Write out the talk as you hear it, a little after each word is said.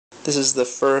This is the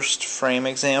first frame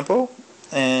example,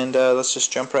 and let's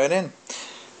just jump right in.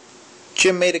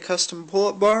 Jim made a custom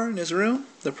pull-up bar in his room.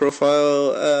 The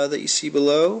profile that you see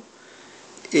below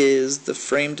is the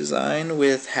frame design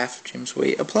with half of Jim's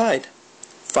weight applied.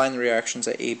 Find the reactions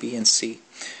at A, B, and C.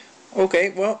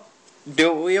 Okay, well,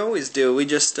 do what we always do. We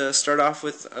just start off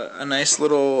with a nice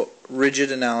little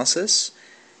rigid analysis,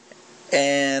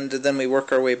 and then we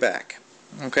work our way back.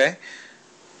 Okay?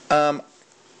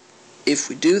 If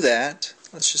we do that,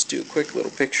 let's just do a quick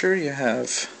little picture. You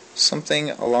have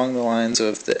something along the lines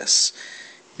of this.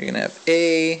 You're going to have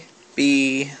A,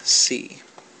 B, C.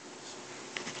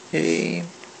 A,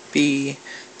 B,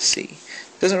 C.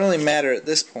 It doesn't really matter at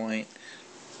this point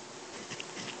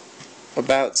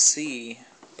about C,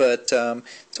 but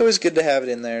it's always good to have it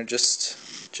in there just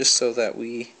so that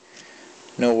we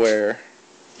know where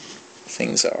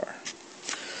things are.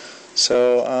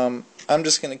 So I'm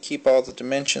just going to keep all the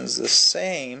dimensions the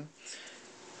same,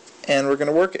 and we're going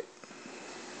to work it.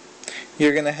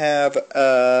 You're going to have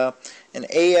an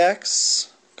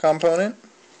AX component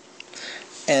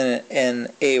and an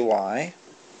AY,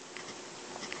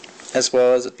 as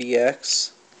well as a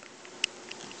BX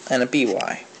and a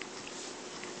BY.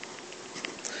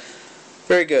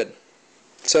 Very good.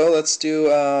 So let's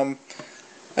do, I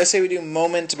say we do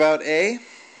moment about A.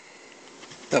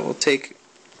 That will take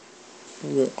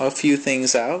a few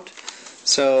things out.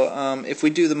 So if we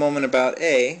do the moment about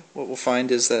A, what we'll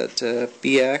find is that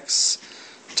BX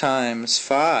times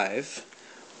 5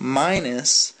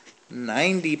 minus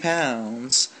 90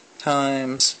 pounds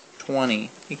times 20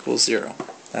 equals 0.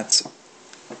 That's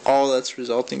all that's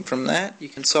resulting from that. You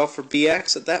can solve for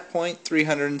BX at that point,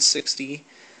 360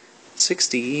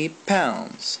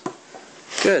 pounds.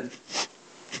 Good.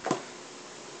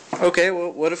 Okay,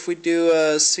 well, what if we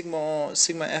do sigma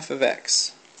f of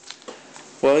x?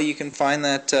 Well, you can find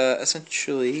that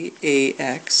essentially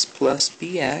ax plus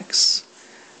bx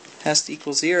has to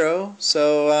equal 0,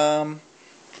 so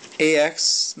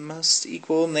ax must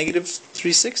equal negative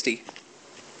 360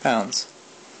 pounds.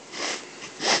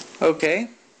 Okay,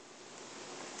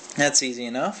 that's easy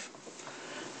enough.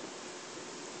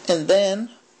 And then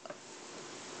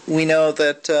we know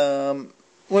that,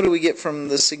 what do we get from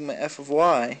the sigma f of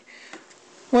y?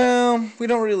 Well, we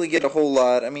don't really get a whole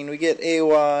lot. I mean, we get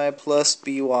AY plus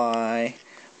BY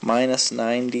minus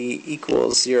 90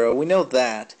 equals 0. We know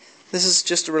that. This is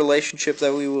just a relationship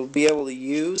that we will be able to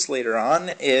use later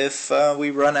on if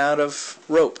we run out of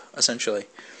rope, essentially.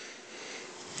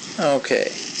 Okay,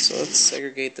 so let's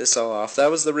segregate this all off.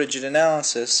 That was the rigid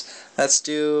analysis. Let's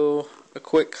do a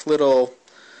quick little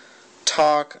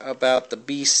talk about the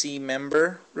BC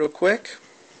member real quick.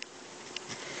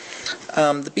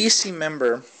 The BC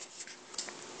member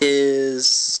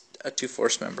is a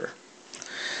two-force member.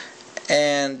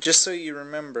 And just so you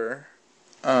remember,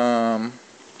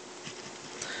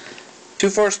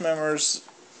 two-force members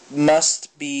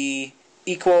must be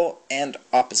equal and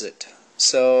opposite.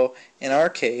 So in our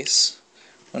case,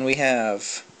 when we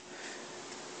have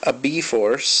a B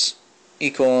force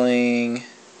equaling,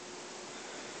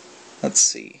 let's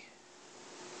see,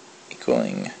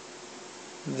 equaling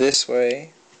this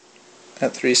way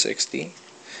at 360,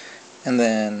 and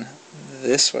then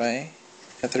this way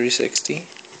at 360,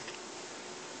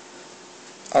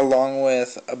 along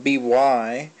with a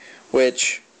BY,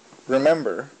 which,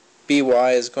 remember,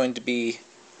 BY is going to be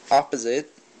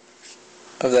opposite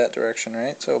of that direction,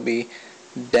 right? So it'll be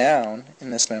down in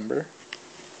this member,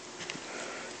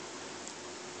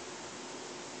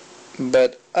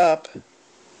 but up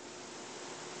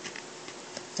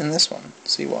in this one,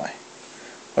 CY.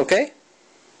 Okay?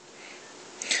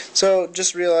 So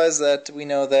just realize that we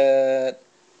know that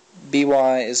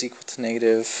BY is equal to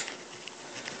negative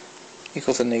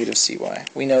CY.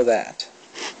 We know that.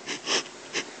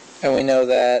 And we know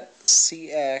that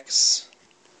CX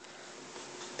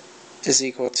is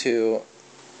equal to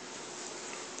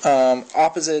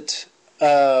opposite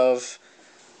of,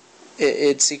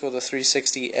 it's equal to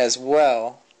 360 as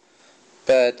well,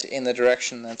 but in the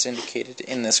direction that's indicated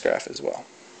in this graph as well.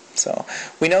 So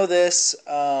we know this.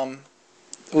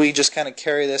 We just kind of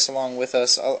carry this along with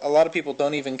us. A lot of people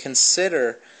don't even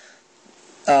consider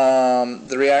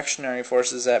the reactionary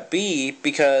forces at B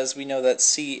because we know that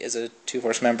C is a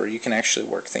two-force member. You can actually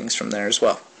work things from there as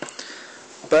well.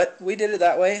 But we did it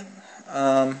that way.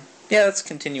 Yeah, let's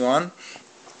continue on.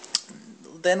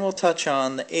 Then we'll touch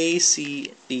on the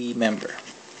ACB member,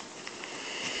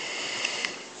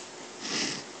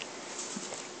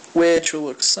 which will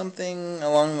look something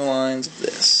along the lines of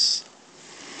this.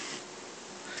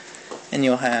 And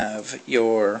you'll have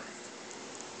your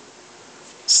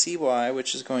CY,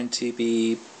 which is going to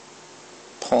be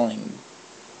pulling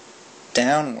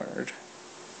downward,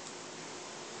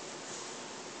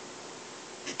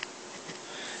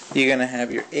 you're going to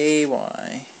have your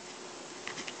AY.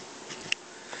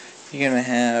 You're going to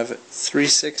have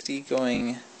 360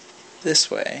 going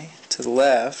this way to the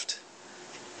left,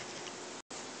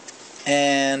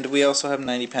 and we also have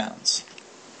 90 pounds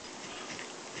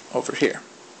over here.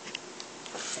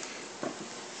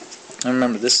 And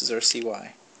remember, this is our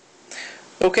CY.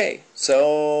 Okay,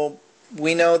 so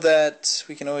we know that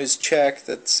we can always check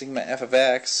that sigma f of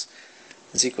x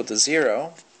is equal to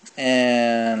 0,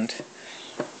 and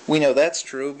we know that's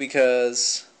true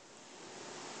because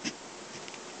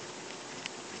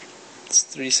it's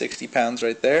 360 pounds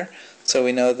right there. So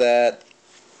we know that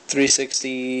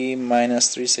 360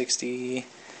 minus 360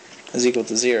 is equal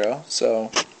to 0.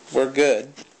 So we're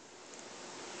good.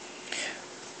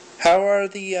 How are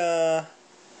the,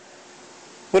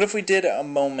 what if we did a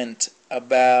moment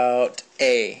about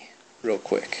A real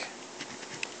quick?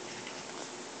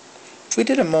 If we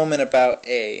did a moment about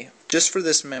A, just for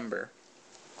this member,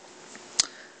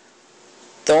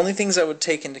 the only things I would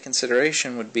take into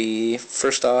consideration would be,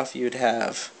 first off, you'd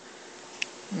have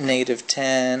negative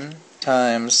 10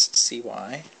 times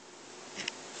CY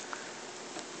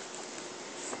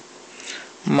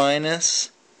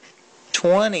minus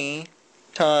 20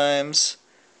 times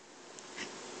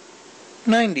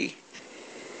 90.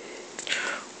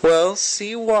 Well,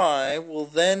 CY will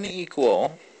then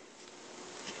equal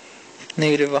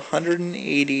negative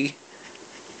 180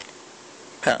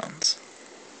 pounds.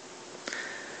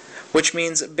 Which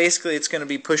means basically it's going to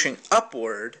be pushing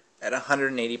upward at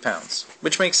 180 pounds.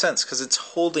 Which makes sense because it's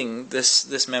holding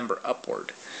this member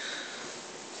upward.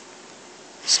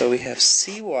 So we have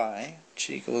CY, which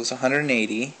equals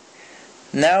 180.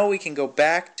 Now we can go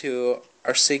back to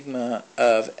our sigma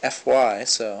of FY.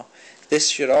 So this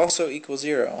should also equal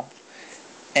 0.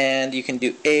 And you can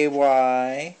do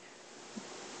AY.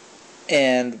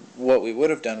 And what we would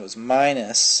have done was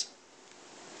minus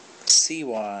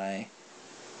CY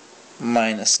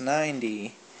minus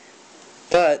 90,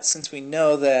 but since we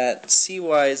know that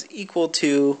CY is equal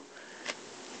to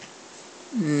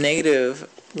negative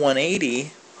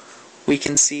 180, we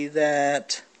can see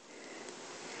that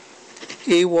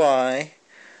AY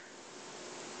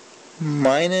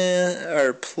minus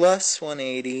or plus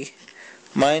 180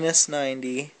 minus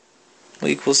 90 will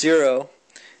equal 0.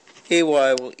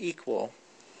 AY will equal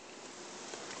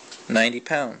 90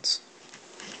 pounds.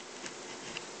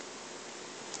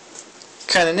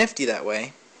 Kind of nifty that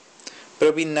way, but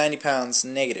it'll be 90 pounds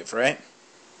negative, right?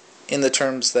 In the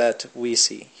terms that we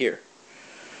see here.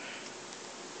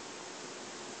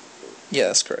 Yeah,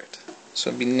 that's correct.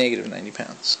 So it'll be negative 90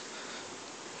 pounds.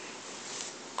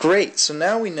 Great, so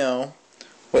now we know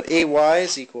what AY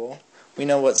is equal, we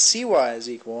know what CY is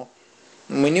equal,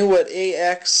 and we knew what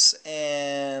AX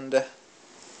and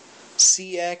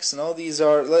CX and all these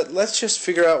are. Let's just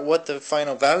figure out what the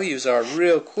final values are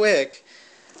real quick.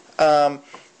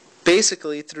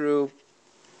 Basically, through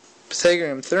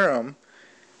Pythagorean theorem,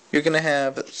 you're going to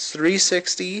have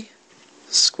 360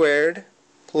 squared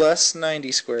plus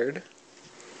 90 squared,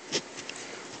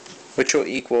 which will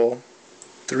equal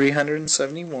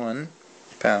 371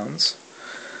 pounds.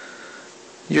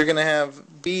 You're going to have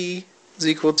B is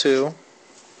equal to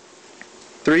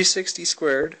 360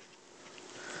 squared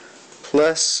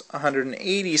plus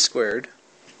 180 squared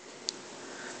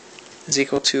is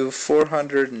equal to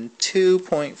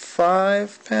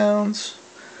 402.5 pounds,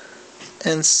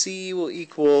 and C will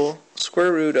equal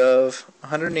square root of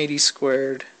 180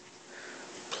 squared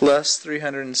plus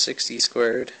 360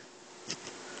 squared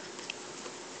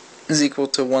is equal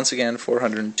to, once again,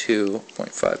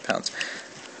 402.5 pounds.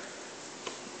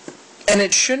 And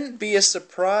it shouldn't be a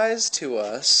surprise to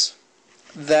us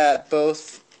that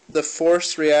both the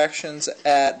force reactions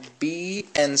at B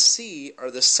and C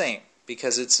are the same,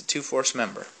 because it's a two-force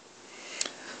member.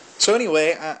 So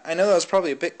anyway, I know that was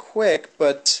probably a bit quick,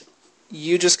 but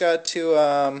you just got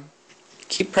to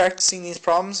keep practicing these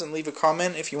problems and leave a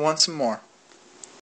comment if you want some more.